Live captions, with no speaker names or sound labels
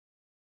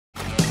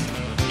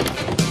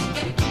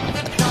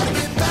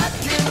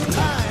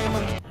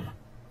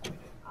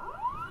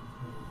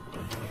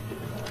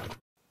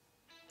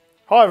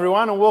Hi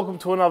everyone and welcome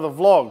to another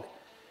vlog.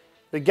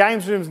 The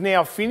games room's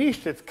now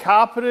finished, it's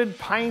carpeted,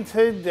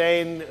 painted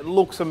and it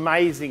looks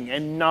amazing.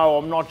 And no,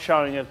 I'm not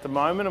showing it at the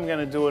moment. I'm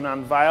going to do an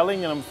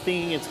unveiling and I'm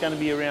thinking it's going to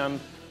be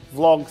around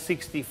vlog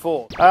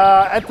 64.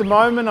 At the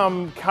moment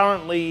I'm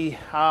currently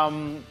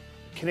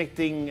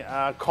connecting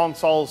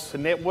consoles to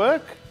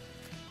network,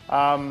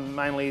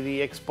 mainly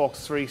the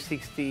Xbox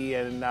 360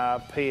 and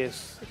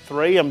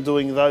PS3. I'm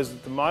doing those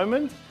at the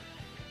moment.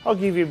 I'll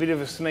give you a bit of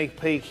a sneak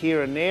peek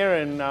here and there,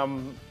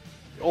 and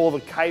all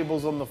the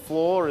cables on the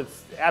floor,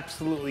 it's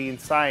absolutely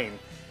insane.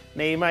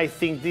 Now you may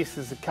think this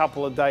is a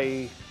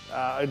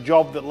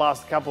job that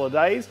lasts a couple of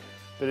days,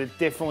 but it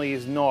definitely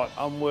is not.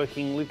 I'm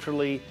working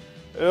literally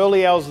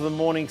early hours of the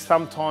morning,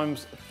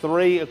 sometimes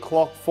 3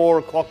 o'clock, 4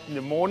 o'clock in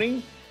the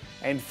morning,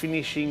 and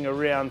finishing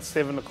around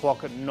 7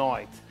 o'clock at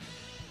night.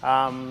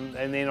 And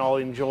then I'll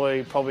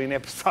enjoy probably an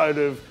episode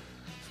of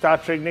Star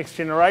Trek Next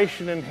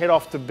Generation and head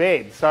off to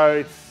bed. So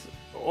it's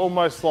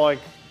almost like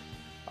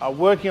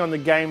working on the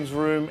games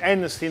room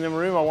and the cinema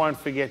room. I won't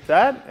forget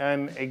that,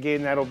 and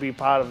again that'll be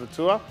part of the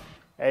tour,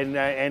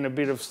 and a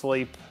bit of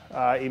sleep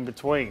in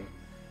between.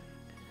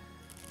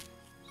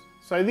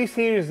 So this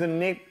here is the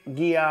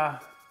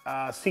Netgear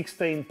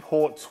 16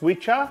 port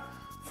switcher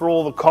for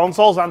all the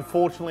consoles.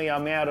 Unfortunately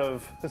I'm out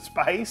of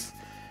space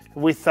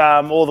with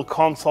all the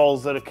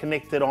consoles that are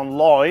connected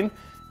online,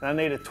 and I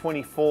need a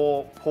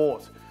 24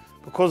 port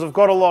because I've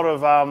got a lot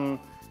of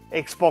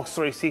Xbox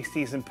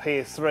 360s and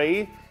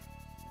PS3s,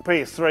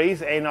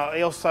 and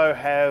I also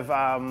have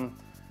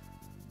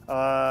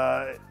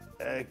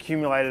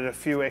accumulated a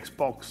few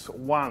Xbox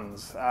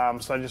Ones.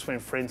 So just when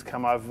friends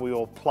come over, we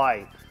all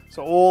play.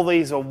 So all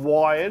these are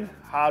wired,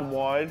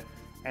 hardwired,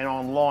 and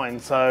online.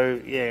 So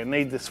yeah,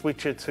 need the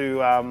switcher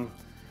to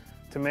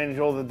manage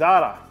all the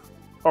data.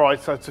 All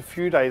right, so it's a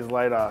few days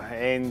later,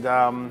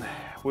 and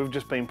we've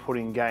just been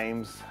putting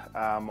games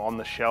on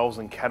the shelves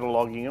and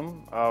cataloguing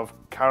them. I've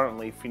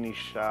currently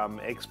finished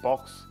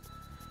Xbox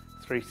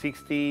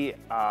 360,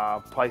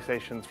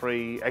 PlayStation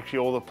 3, actually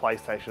all the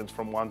PlayStations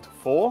from 1 to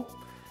 4.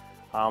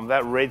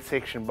 That red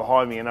section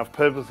behind me, and I've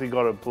purposely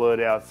got it blurred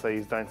out so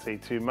you don't see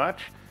too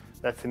much,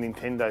 that's the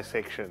Nintendo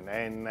section,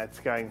 and that's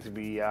going to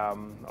be a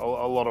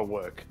lot of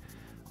work.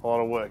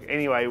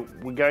 Anyway,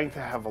 we're going to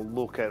have a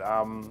look at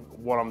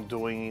what I'm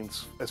doing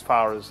as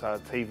far as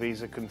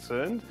TVs are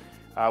concerned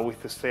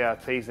with the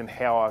CRTs and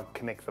how I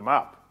connect them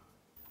up.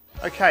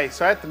 Okay,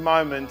 so at the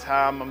moment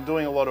I'm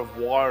doing a lot of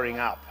wiring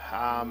up,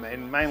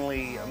 and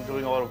mainly I'm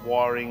doing a lot of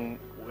wiring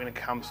when it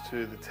comes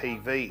to the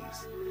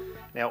TVs.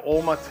 Now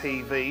all my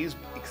TVs,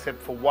 except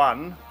for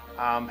one,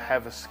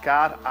 have a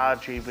SCART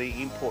RGB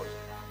input.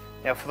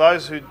 Now for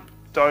those who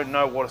don't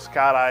know what a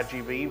SCART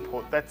RGB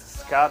input, that's a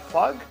SCART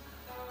plug,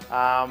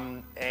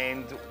 and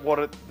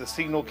the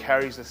signal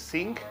carries a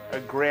sync,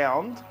 a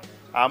ground,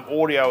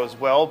 audio as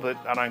well, but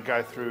I don't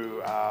go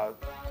through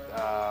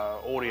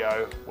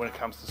audio when it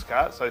comes to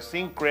SCART. So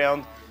sync,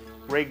 ground,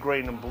 red,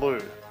 green and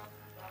blue.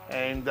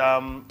 And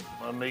my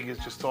Amiga's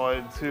just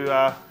decided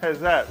to, how's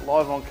that,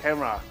 live on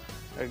camera,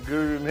 a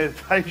guru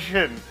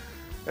meditation.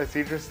 That's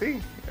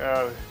interesting,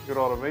 good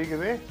old Amiga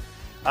there.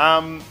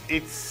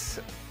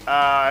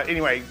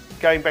 Anyway,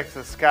 going back to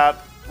the SCART,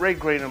 red,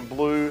 green and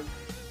blue,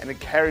 and it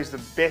carries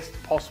the best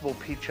possible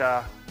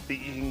picture that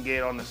you can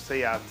get on a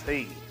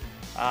CRT,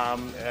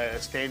 a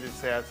standard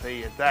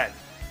CRT at that.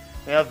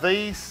 Now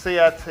these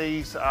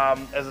CRTs,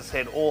 as I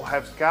said, all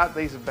have SCART.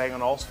 These are Bang &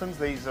 Olufsen's.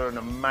 These are an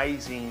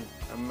amazing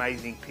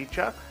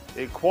picture.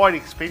 They're quite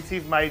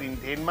expensive, made in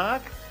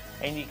Denmark,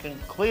 and you can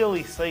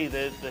clearly see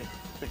the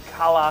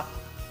colour,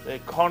 the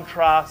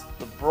contrast,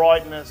 the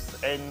brightness,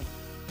 and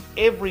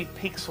every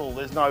pixel.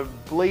 There's no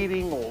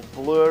bleeding or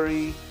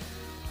blurry.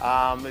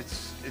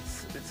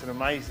 It's an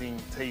amazing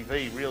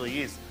TV,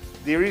 really is.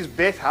 There is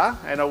better,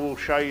 and I will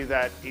show you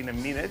that in a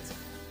minute.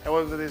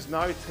 However, there's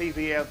no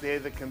TV out there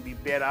that can be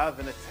better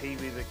than a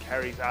TV that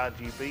carries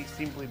RGB,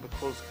 simply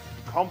because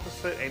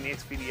composite and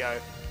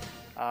S-video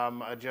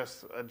are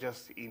just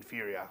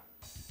inferior.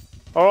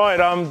 All right,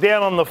 I'm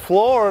down on the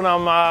floor and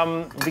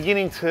I'm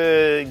beginning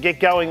to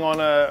get going on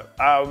a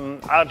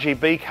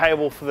RGB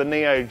cable for the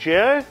Neo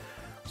Geo.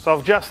 So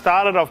I've just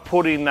started. I've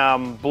put in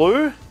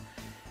blue,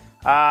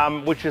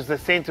 which is the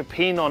center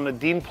pin on the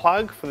DIN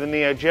plug for the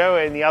Neo Geo,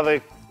 and the other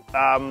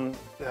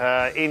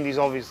end is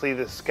obviously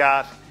the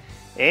SCART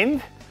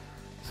end.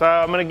 So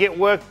I'm going to get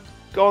work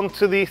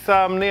onto this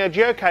Neo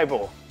Geo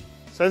cable.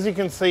 So as you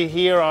can see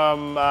here,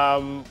 I'm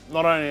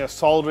not only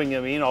soldering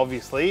them in,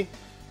 obviously,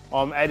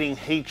 I'm adding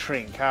heat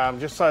shrink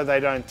just so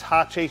they don't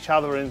touch each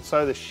other, and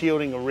so the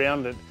shielding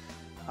around it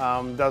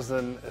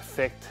doesn't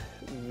affect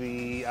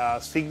the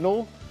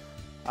signal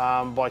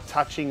by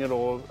touching it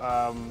or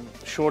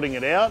shorting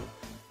it out,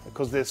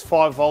 because there's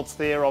 5 volts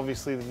there,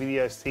 obviously the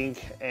video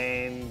sync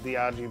and the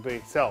RGB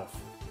itself.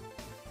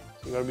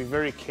 So you've got to be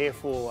very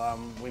careful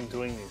when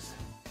doing this.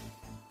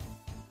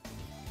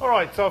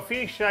 Alright, so I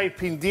finished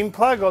shaping DIN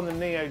plug on the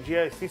Neo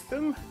Geo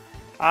system.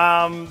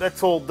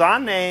 That's all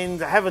done,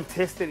 and I haven't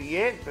tested it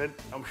yet, but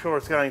I'm sure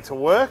it's going to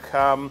work.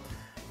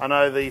 I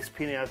know these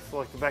pinouts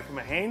like the back of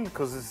my hand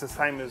because it's the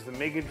same as the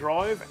Mega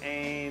Drive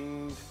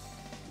and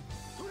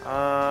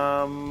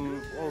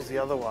what was the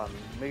other one?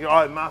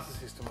 Master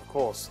System, of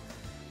course.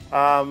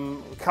 A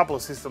couple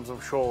of systems I'm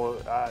sure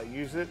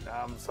use it,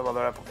 some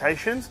other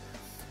applications.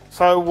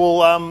 So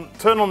we'll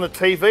turn on the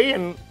TV,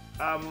 and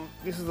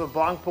this is the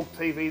Blancpain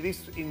TV.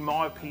 This, in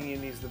my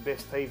opinion, is the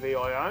best TV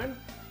I own.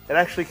 It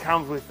actually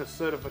comes with the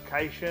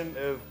certification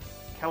of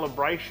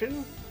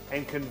calibration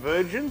and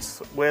convergence,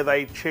 where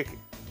they check,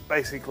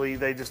 basically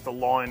they just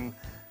align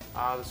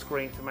the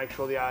screen to make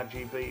sure the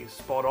RGB is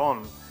spot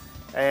on.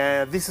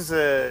 This is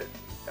a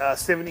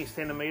 70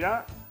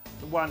 centimetre.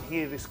 The one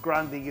here, this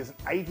Grundig, is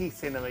 80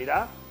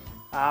 centimetre.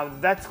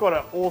 That's got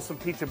an awesome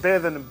picture, better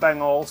than the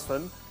Bang &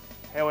 Olufsen.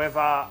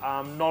 However,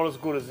 not as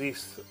good as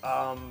this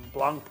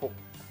Blancpain.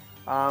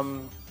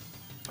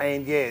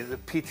 And yeah, the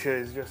picture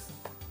is just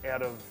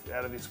out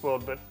of this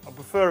world. But I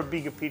prefer a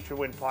bigger picture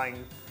when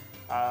playing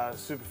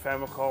Super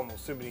Famicom or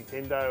Super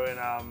Nintendo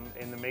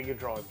and the Mega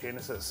Drive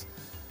Genesis.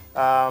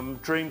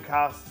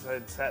 Dreamcast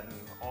had Saturn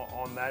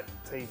on that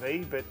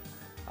TV, but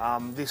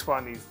this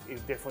one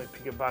is definitely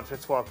pick a bunch.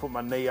 That's why I put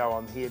my Neo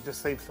on here. It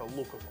just seems to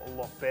look a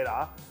lot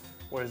better,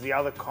 whereas the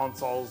other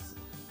consoles,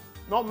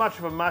 not much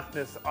of a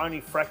muchness,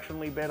 only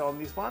fractionally better on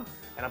this one,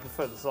 and I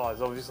prefer the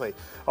size, obviously.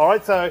 All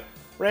right, so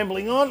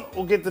rambling on,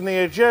 we'll get the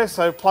Neo Geo.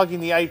 So plug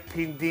in the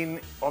 8-pin DIN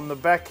on the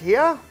back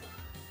here.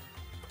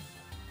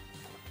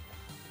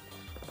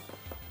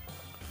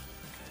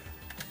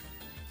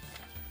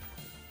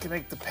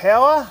 Connect the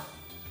power.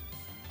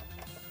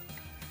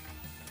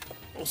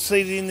 We'll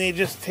seat it in there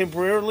just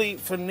temporarily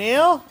for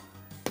now.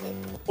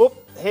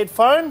 Whoop,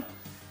 headphone.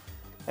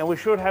 And we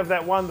should have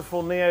that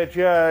wonderful Neo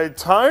Geo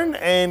tone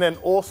and an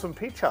awesome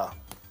picture.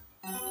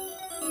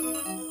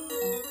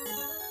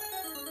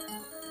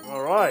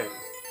 All right.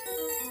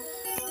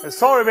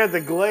 Sorry about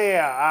the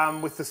glare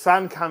with the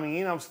sun coming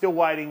in. I'm still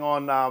waiting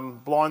on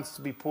blinds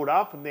to be put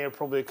up, and they're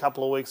probably a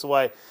couple of weeks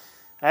away.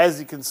 As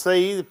you can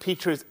see, the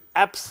picture is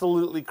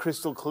absolutely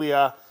crystal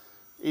clear.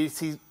 It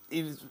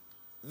is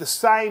the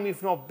same,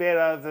 if not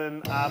better,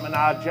 than an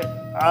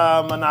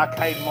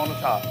arcade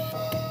monitor.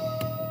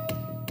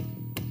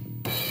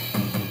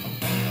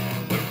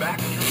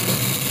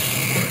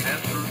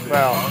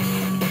 Wow.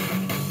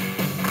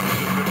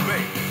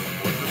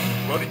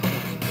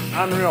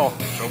 Unreal.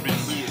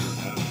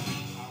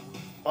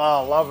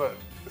 Oh, love it.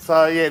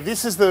 So yeah,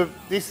 this is it.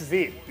 This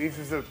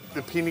is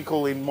the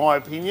pinnacle in my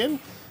opinion.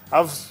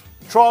 I've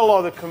tried a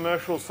lot of the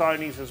commercial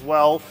Sonys as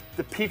well.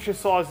 The picture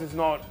size is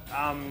not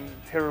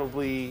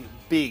terribly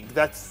big.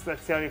 That's the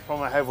only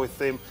problem I have with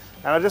them.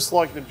 And I just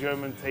like the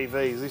German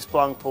TVs. This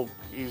Blancpain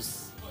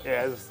is, yeah,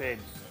 as I said,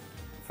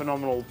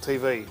 phenomenal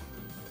TV.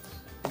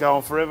 Go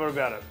on forever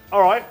about it.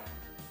 All right,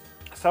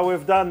 so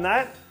we've done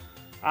that.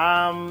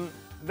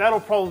 That'll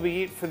probably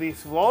be it for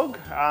this vlog.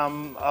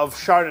 I've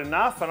shown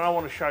enough, and I don't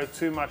want to show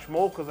too much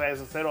more because,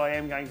 as I said, I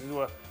am going to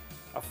do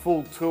a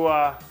full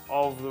tour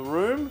of the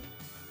room,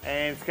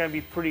 and it's going to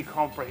be pretty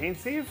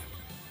comprehensive.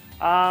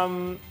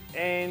 And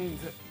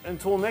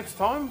until next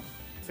time,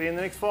 see you in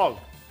the next vlog.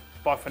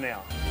 Bye for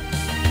now.